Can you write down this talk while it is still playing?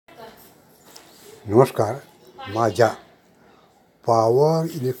नमस्कार. माझ्या power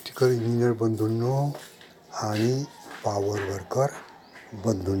electrical engineer बंधूंनो आणि पॉवर वर्कर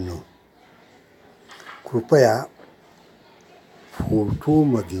बंधूंनो, कृपया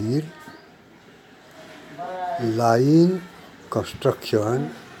फोटोमधील लाईन कन्स्ट्रक्शन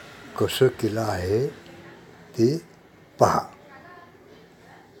कसं केलं आहे ते पहा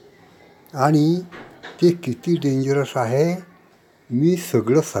आणि ते किती डेंजरस आहे मी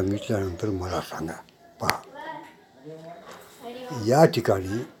सगळं सांगितल्यानंतर मला सांगा. पहा, या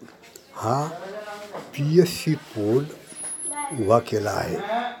ठिकाणी हा PSC पोल उभा केला आहे.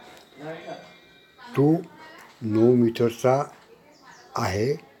 तो 9 मीटरचा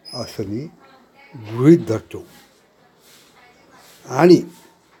आहे असं मी गृहीत धरतो. आणि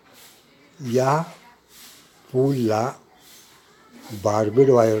या पोलला बार्बेड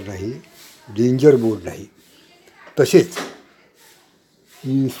वायर नाही, डेंजर बोर्ड नाही. तसेच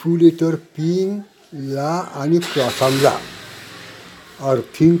इन्सुलेटर पिनला आणि क्रॉसांना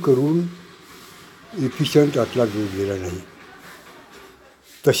अर्थिंग करून एफिशियंट आतला जोडलेला नाही.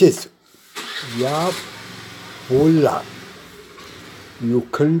 तसेच या पोलला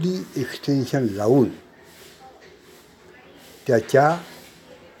लोखंडी एक्सटेन्शन लावून त्याच्या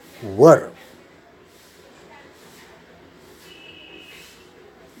वर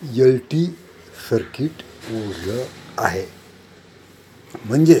LT सर्किट ओढलं आहे.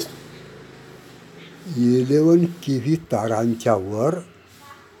 म्हणजेच 11 kV तारांच्या वर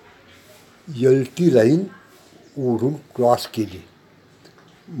LT लाईन ओढून क्रॉस केली.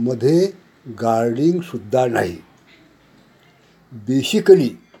 मध्ये गार्डिंगसुद्धा नाही. बेसिकली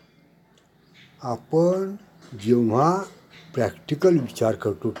आपण जेव्हा प्रॅक्टिकल विचार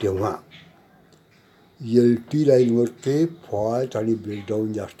करतो तेव्हा LT लाईनवर ते फॉल्ट आणि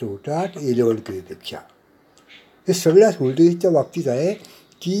ब्रेकडाऊन जास्त होतात 11 kV. हे सगळ्याच व्होल्टेजच्या बाबतीत आहे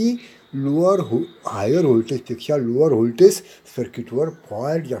की हायर व्होल्टेजपेक्षा लोअर व्होल्टेज सर्किटवर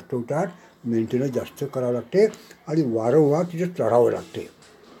फॉल्ट जास्त होतात, मेंटेनन्स जास्त करावं लागते आणि वारंवार तिथे चढावं लागते.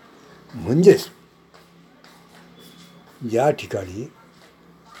 म्हणजेच या ठिकाणी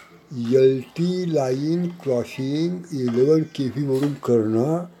LT लाईन क्रॉसिंग 11 kVवरून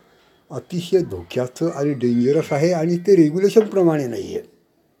करणं अतिशय धोक्याचं आणि डेंजरस आहे आणि ते रेग्युलेशनप्रमाणे नाही आहे.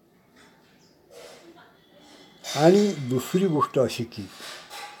 आणि दुसरी गोष्ट अशी की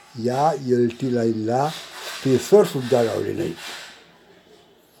या LT लाईनला स्पेसरसुद्धा लावले नाही.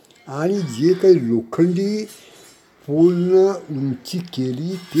 आणि जे काही लोखंडी पोलनं उंची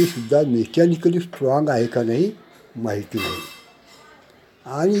केली ते सुद्धा मेकॅनिकली स्ट्रॉंग आहे का नाही माहिती नाही.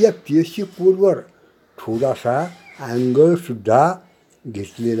 आणि या PSC पोलवर थोडासा अँगलसुद्धा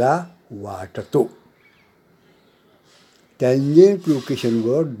घेतलेला वाटतो. टँजेंट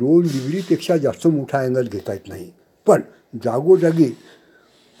लोकेशनवर 2 डिग्रीपेक्षा जास्त मोठा अँगल घेता येत नाही. पण जागोजागी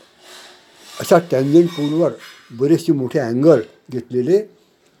अशा टँजेंट पोलवर बरेचसे मोठे अँगल घेतलेले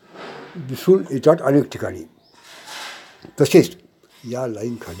दिसून येतात अनेक ठिकाणी. तसेच या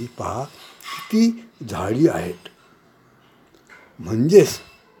लाईनखाली पहा किती झाडी आहेत. म्हणजेच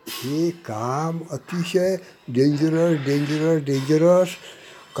हे काम अतिशय डेंजरस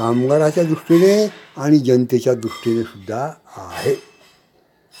कामगाराच्या दृष्टीने आणि जनतेच्या दृष्टीने सुद्धा आहे.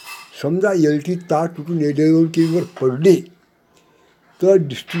 समजा LT तार तुटून 11 kVवर पडली तर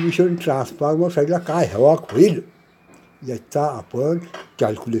डिस्ट्रीब्युशन ट्रान्सफॉर्मर साईडला काय हवा होईल याचा आपण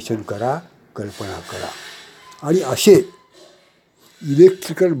कॅल्क्युलेशन करा, कल्पना करा. आणि असे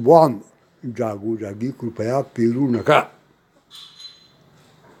इलेक्ट्रिकल बॉम्ब जागोजागी कृपया पेरू नका,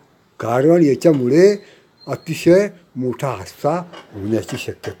 कारण याच्यामुळे अतिशय मोठा हादसा होण्याची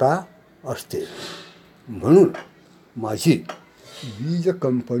शक्यता असते. म्हणून माझी वीज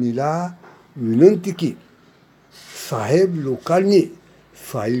कंपनीला विनंती की साहेब लोकांनी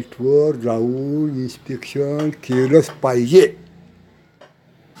साईटवर जाऊन इन्स्पेक्शन केलंच पाहिजे.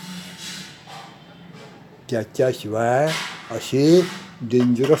 त्याच्याशिवाय असे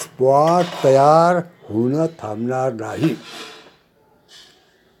डेंजरस स्पॉट तयार होणं थांबणार नाही.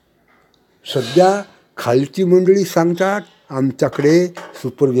 सध्या खालची मंडळी सांगतात आमच्याकडे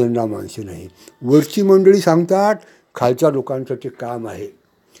सुपरव्हिजनला माणसे नाही, वरची मंडळी सांगतात खालच्या लोकांचं ते काम आहे.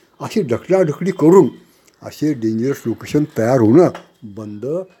 अशी ढकलाढकली करून असे डेंजरस लोकेशन तयार होणं बंद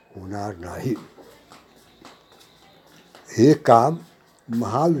होणार नाही. हे काम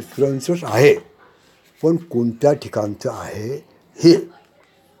महावितरणचंच आहे, पण कोणत्या ठिकाणचं आहे हे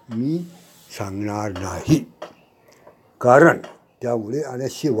मी सांगणार नाही, कारण त्यामुळे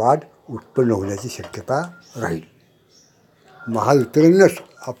अनेकशी वाद उत्पन्न होण्याची शक्यता राहील. महावितरणच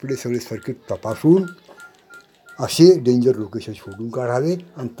आपले सगळे सर्किट तपासून असे डेंजर लोकेशन शोधून काढावे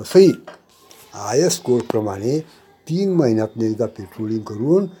आणि तसंही IS कोडप्रमाणे 3 महिन्यातनं एकदा पेट्रोलिंग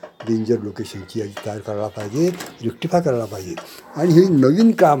करून डेंजर लोकेशनची यादी तयार करायला पाहिजे, रेक्टिफाय करायला पाहिजे. आणि हे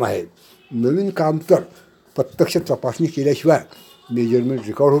नवीन काम आहे. नवीन काम तर प्रत्यक्ष तपासणी केल्याशिवाय मेजरमेंट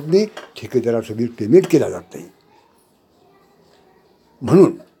रेकॉर्ड होत नाही, ठेकेदाराचं बिल पेमेंट केला जात नाही.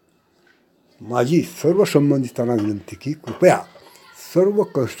 म्हणून माझी सर्व संबंधितांना विनंती की कृपया सर्व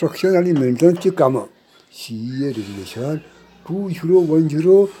कन्स्ट्रक्शन आणि मेंटेनन्सची कामं CEA regulation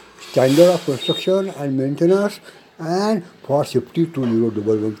 2010 standard of construction and maintenance and for safety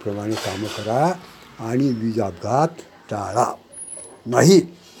 2011 प्रमाणे कामं करा आणि वीज अपघात टाळा. नाही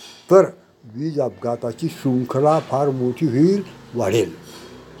तर वीज अपघाताची शृंखला फार मोठी होईल, वाढेल.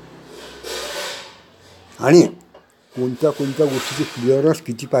 आणि कोणत्या कोणत्या गोष्टीचे क्लिअरन्स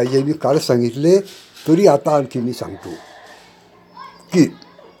किती पाहिजे मी कालच सांगितले, तरी आता आणखी मी सांगतो की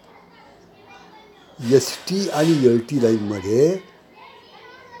ST आणि LT लाईनमध्ये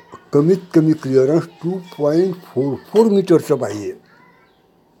कमीत कमी क्लिअरन्स 2.44 मीटरचं पाहिजे.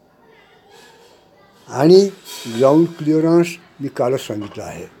 आणि ग्राउंड क्लिअरन्स मी कालच सांगितलं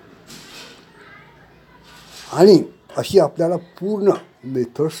आहे. आणि अशी आपल्याला पूर्ण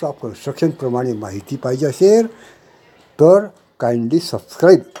मेथड्स ऑफ कन्स्ट्रक्शनप्रमाणे माहिती पाहिजे असेल तर kindly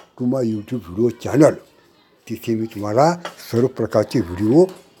subscribe to my YouTube video channel. तिथे मी तुम्हाला सर्व प्रकारचे व्हिडिओ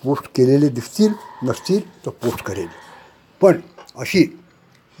पोस्ट केलेले दिसतील, नसतील तर पोस्ट करेल. पण अशी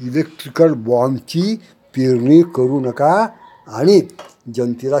इलेक्ट्रिकल बॉम्बची पेरणी करू नका आणि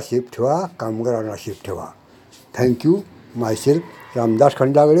जनतेला सेफ ठेवा, कामगारांना सेफ ठेवा. Thank you. Myself Ramdas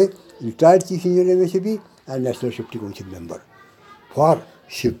Khandagale, retired chief engineer MSEB and National Safety Council member. For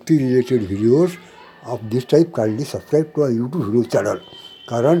safety related videos of this type, kindly subscribe to our YouTube video channel.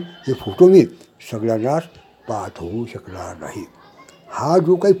 कारण हे फोटो मी सगळ्यांनाच पाठवू शकणार नाही. हा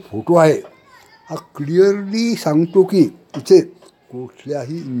जो काही फोटो आहे हा क्लिअरली सांगतो की इथे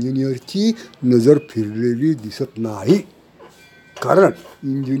कुठल्याही इंजिनियरची नजर फिरलेली दिसत नाही. कारण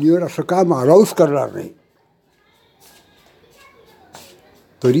इंजिनियर असं काम अलाउच करणार नाही.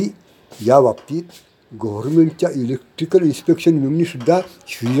 तरी या बाबतीत गव्हर्नमेंटच्या इलेक्ट्रिकल इन्स्पेक्शन युनिटसुद्धा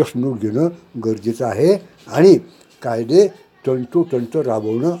सिरियस नोट घेणं गरजेचं आहे आणि कायदे तंतोतंत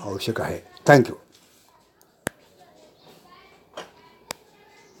राबवणं आवश्यक आहे. थँक्यू.